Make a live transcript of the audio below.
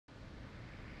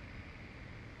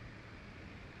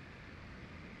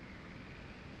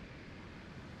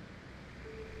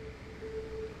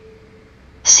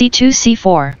c2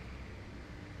 c4,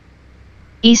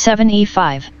 e7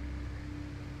 e5,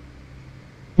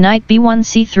 knight b1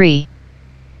 c3,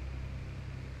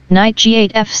 knight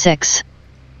g8 f6,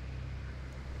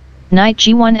 knight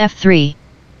g1 f3,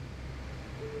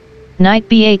 knight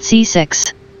b8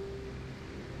 c6,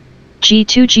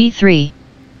 g2 g3,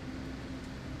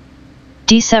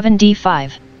 d7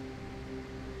 d5,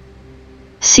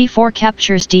 c4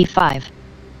 captures d5,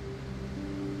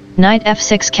 knight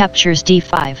f6 captures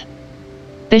d5,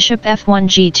 bishop f1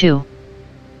 g2,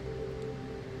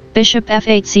 bishop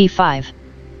f8 c5,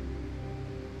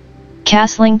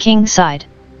 castling king side,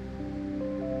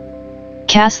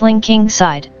 castling king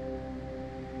side,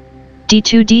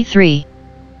 d2 d3,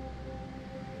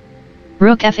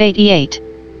 rook f8 e8,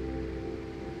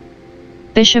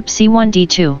 bishop c1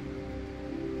 d2,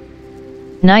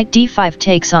 knight d5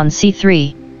 takes on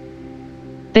c3,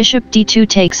 bishop d2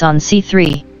 takes on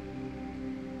c3,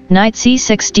 knight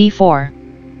c6 d4,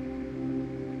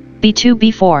 b2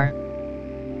 b4,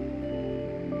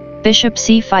 bishop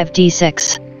c5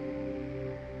 d6,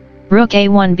 rook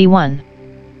a1 b1,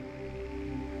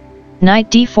 knight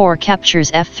d4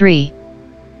 captures f3,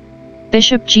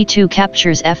 bishop g2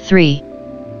 captures f3,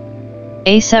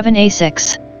 a7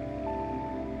 a6,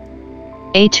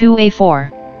 a2 a4,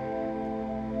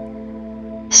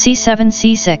 c7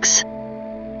 c6,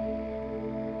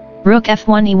 rook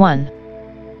f1 e1,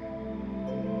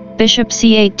 bishop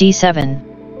c8 d7,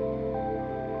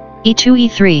 e2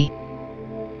 e3,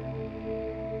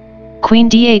 queen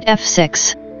d8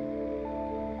 f6,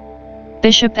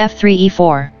 bishop f3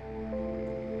 e4,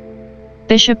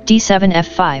 bishop d7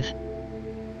 f5,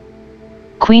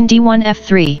 queen d1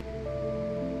 f3,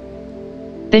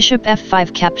 bishop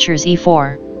f5 captures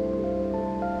e4,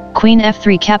 queen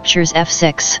f3 captures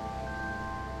f6,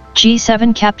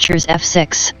 g7 captures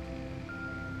f6,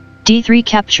 d3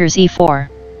 captures e4,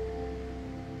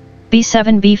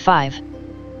 b7 b5,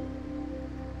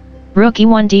 rook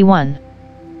e1 d1,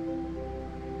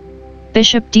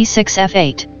 bishop d6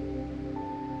 f8,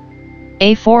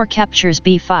 a4 captures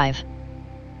b5,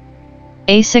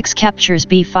 a6 captures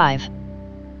b5,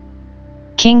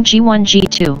 king g1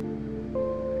 g2,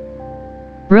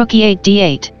 rook e8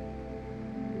 d8,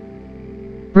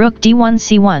 rook d1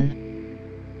 c1,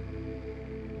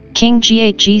 king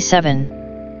g8 g7,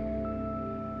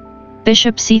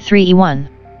 bishop c3 e1,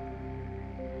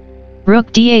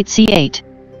 rook d8 c8,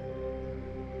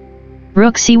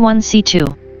 rook c1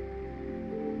 c2,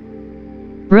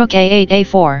 rook a8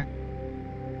 a4,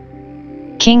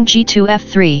 king g2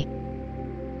 f3,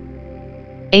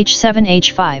 h7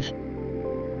 h5,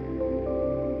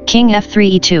 king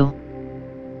f3 e2,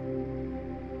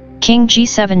 king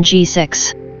g7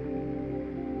 g6,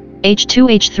 h2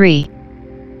 h3,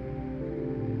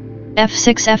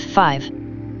 f6 f5,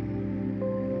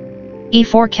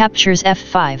 e4 captures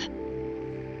f5,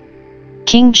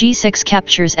 king g6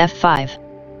 captures f5,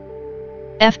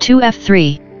 f2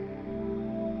 f3,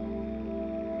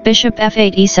 bishop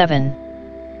f8 e7,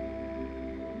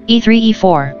 e3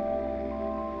 e4,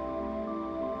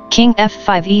 king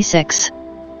f5 e6,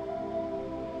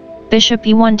 bishop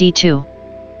e1 d2,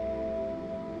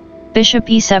 bishop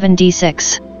e7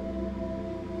 d6,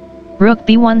 rook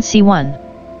b1 c1,